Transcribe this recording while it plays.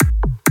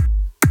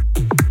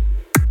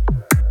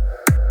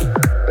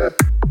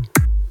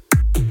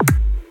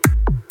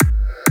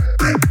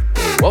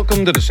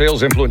Welcome to the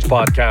Sales Influence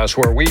Podcast,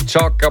 where we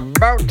talk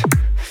about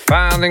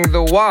finding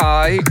the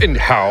why and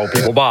how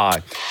people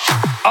buy.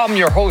 I'm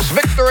your host,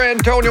 Victor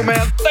Antonio,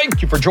 man.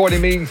 Thank you for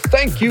joining me.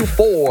 Thank you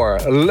for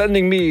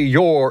lending me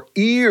your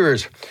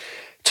ears.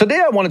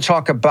 Today, I want to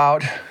talk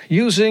about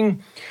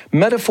using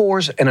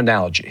metaphors and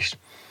analogies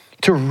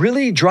to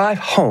really drive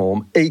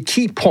home a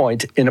key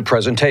point in a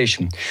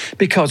presentation,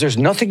 because there's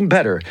nothing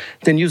better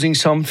than using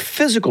some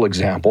physical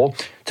example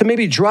to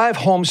maybe drive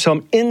home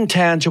some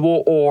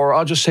intangible, or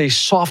I'll just say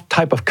soft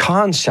type of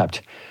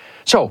concept.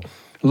 So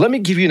let me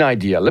give you an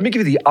idea. Let me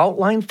give you the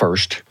outline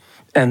first,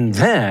 and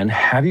then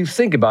have you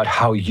think about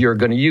how you're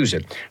going to use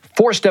it.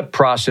 4-step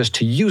process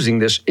to using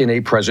this in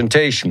a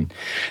presentation.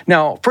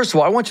 Now, first of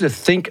all, I want you to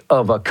think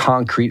of a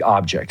concrete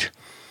object.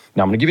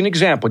 Now, I'm going to give you an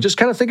example. Just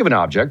kind of think of an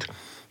object.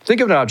 Think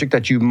of an object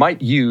that you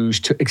might use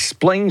to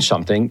explain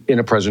something in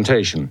a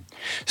presentation.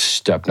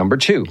 Step number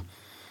 2,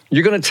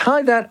 you're going to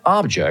tie that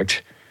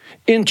object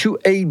into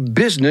a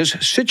business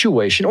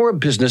situation or a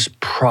business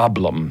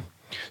problem.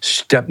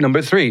 Step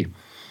number 3,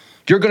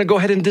 you're going to go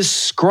ahead and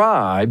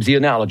describe the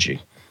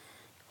analogy.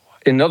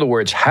 In other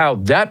words, how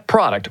that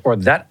product or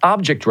that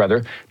object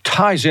rather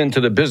ties into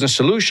the business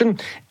solution.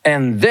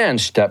 And then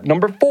step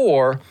number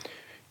 4,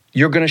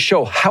 you're going to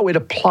show how it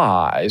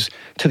applies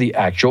to the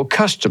actual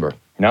customer.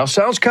 Now,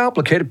 sounds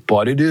complicated,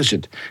 but it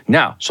isn't.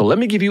 Now, so let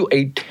me give you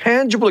a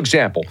tangible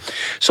example.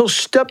 So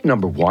step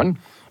number 1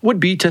 would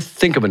be to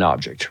think of an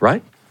object,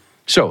 right?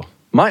 So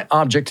my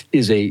object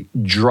is a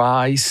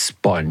dry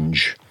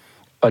sponge.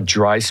 A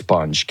dry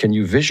sponge. Can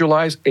you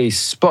visualize a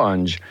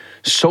sponge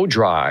so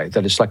dry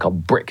that it's like a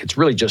brick? It's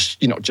really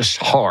just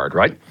hard,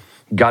 right?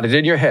 Got it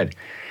in your head.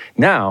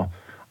 Now,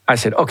 I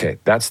said, okay,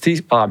 that's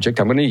the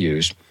object I'm going to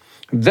use.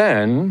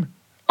 Then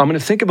I'm going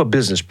to think of a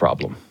business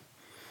problem.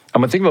 I'm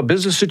going to think of a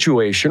business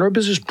situation or a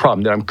business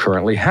problem that I'm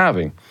currently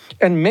having.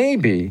 And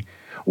maybe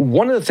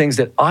one of the things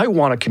that I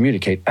want to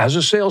communicate as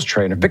a sales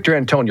trainer, Victor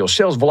Antonio,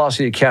 Sales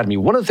Velocity Academy,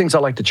 one of the things I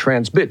like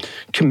to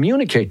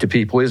communicate to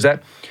people is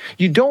that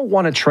you don't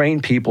want to train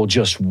people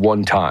just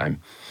one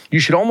time. You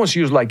should almost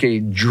use like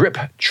a drip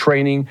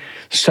training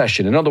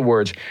session. In other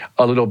words,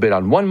 a little bit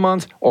on 1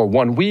 month or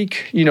 1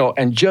 week,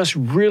 and just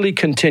really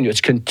continue. It's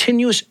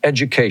continuous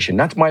education.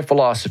 That's my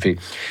philosophy.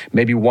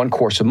 Maybe 1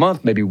 course a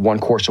month, maybe 1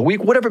 course a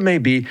week, whatever it may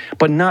be,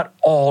 but not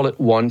all at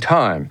one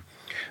time.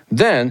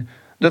 Then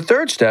the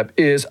 3rd step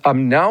is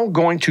I'm now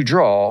going to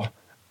draw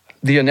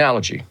the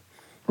analogy,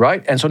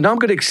 right? And so now I'm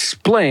going to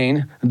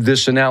explain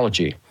this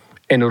analogy,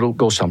 and it'll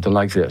go something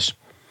like this.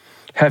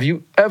 Have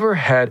you ever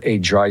had a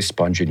dry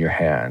sponge in your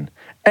hand?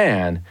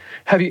 And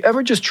have you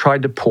ever just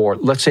tried to pour,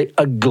 let's say,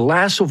 a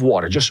glass of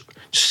water, just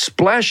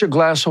splash a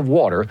glass of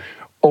water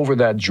over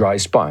that dry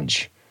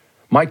sponge?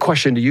 My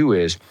question to you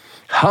is,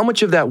 how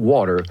much of that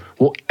water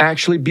will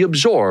actually be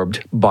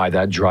absorbed by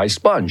that dry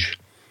sponge?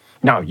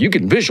 Now, you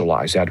can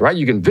visualize that, right?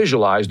 You can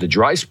visualize the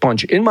dry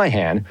sponge in my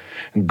hand,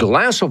 a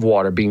glass of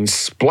water being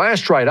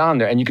splashed right on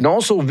there, and you can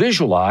also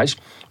visualize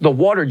the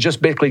water just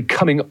basically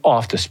coming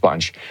off the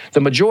sponge.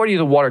 The majority of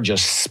the water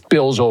just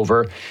spills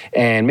over,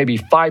 and maybe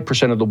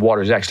 5% of the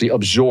water is actually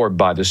absorbed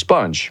by the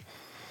sponge.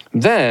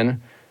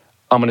 Then,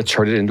 I'm going to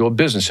turn it into a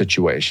business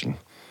situation.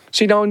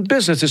 See, now in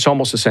business, it's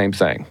almost the same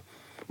thing.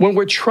 When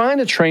we're trying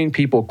to train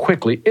people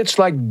quickly, it's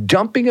like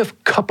dumping a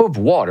cup of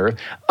water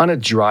on a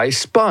dry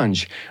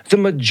sponge. The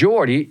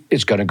majority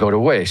is going to go to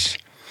waste.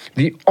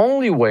 The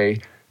only way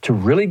to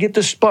really get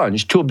the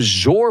sponge to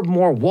absorb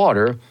more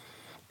water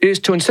is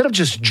to, instead of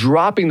just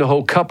dropping the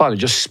whole cup on it,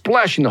 just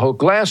splashing the whole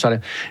glass on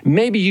it,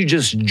 maybe you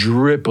just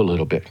drip a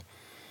little bit.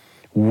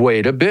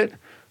 Wait a bit,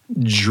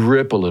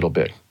 drip a little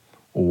bit.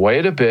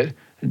 Wait a bit,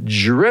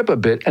 drip a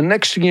bit, and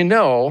next thing you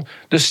know,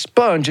 the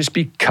sponge is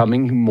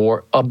becoming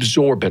more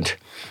absorbent.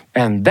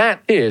 And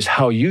that is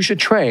how you should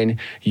train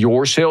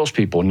your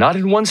salespeople, not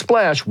in one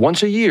splash,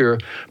 once a year,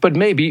 but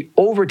maybe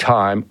over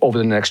time, over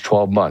the next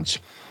 12 months.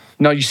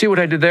 Now, you see what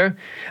I did there?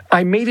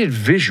 I made it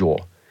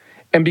visual.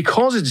 And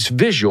because it's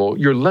visual,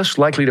 you're less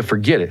likely to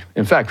forget it.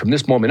 In fact, from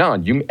this moment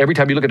on, every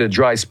time you look at a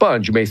dry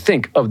sponge, you may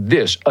think of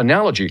this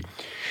analogy.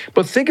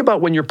 But think about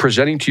when you're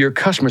presenting to your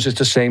customers, it's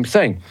the same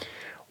thing.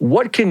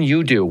 What can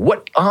you do?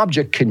 What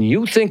object can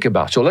you think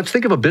about? So let's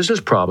think of a business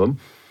problem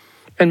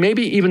and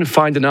maybe even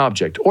find an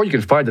object. Or you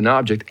can find an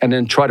object and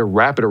then try to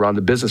wrap it around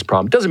the business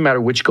problem. It doesn't matter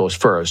which goes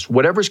first.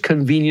 Whatever's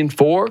convenient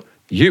for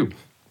you.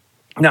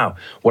 Now,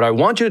 what I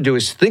want you to do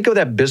is think of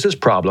that business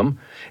problem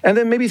and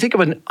then maybe think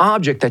of an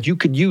object that you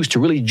could use to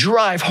really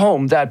drive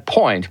home that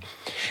point.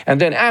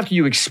 And then after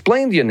you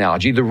explain the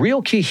analogy, the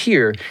real key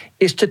here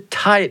is to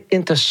tie it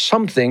into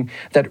something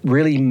that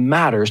really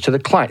matters to the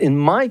client. In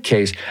my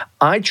case,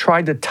 I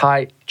tried to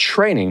tie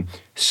training,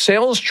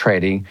 sales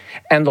training,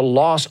 and the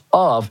loss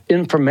of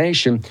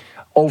information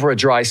over a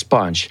dry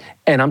sponge.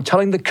 And I'm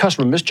telling the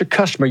customer, Mr.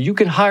 Customer, you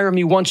can hire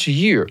me once a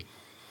year,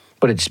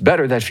 but it's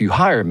better that if you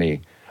hire me,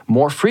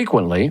 more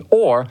frequently,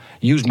 or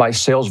use my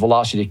Sales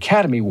Velocity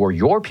Academy where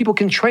your people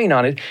can train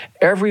on it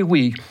every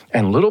week,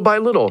 and little by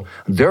little,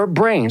 their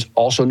brains,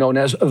 also known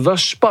as the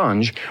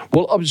sponge,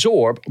 will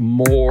absorb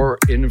more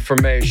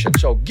information.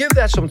 So give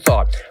that some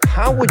thought.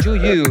 How would you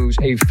use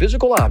a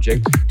physical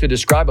object to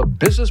describe a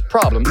business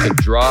problem to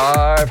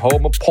drive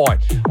home a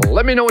point?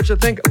 Let me know what you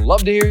think.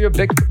 Love to hear your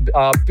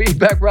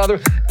feedback,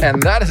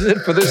 and that is it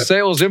for this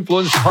Sales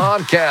Influence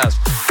podcast.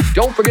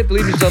 Don't forget to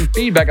leave me some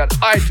feedback on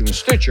iTunes,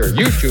 Stitcher,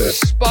 YouTube,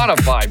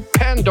 Spotify,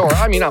 Pandora.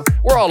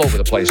 We're all over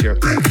the place here.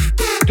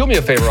 Do me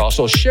a favor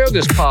also, share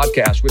this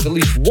podcast with at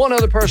least one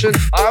other person.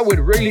 I would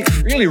really,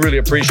 really, really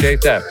appreciate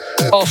that.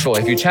 Also,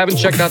 if you haven't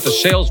checked out the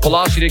Sales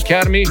Velocity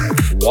Academy,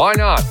 why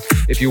not?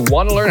 If you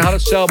want to learn how to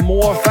sell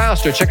more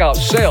faster, check out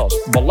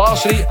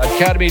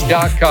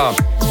salesvelocityacademy.com.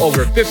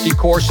 Over 50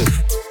 courses,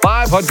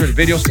 500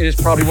 videos. It is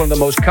probably one of the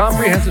most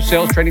comprehensive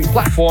sales training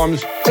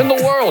platforms in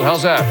the world.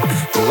 How's that?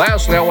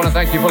 Lastly, I want to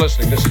thank you for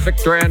listening. This is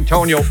Victor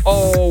Antonio,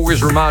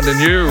 always reminding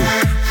you,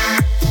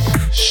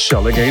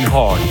 selling ain't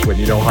hard when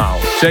you know how.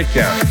 Take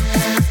care.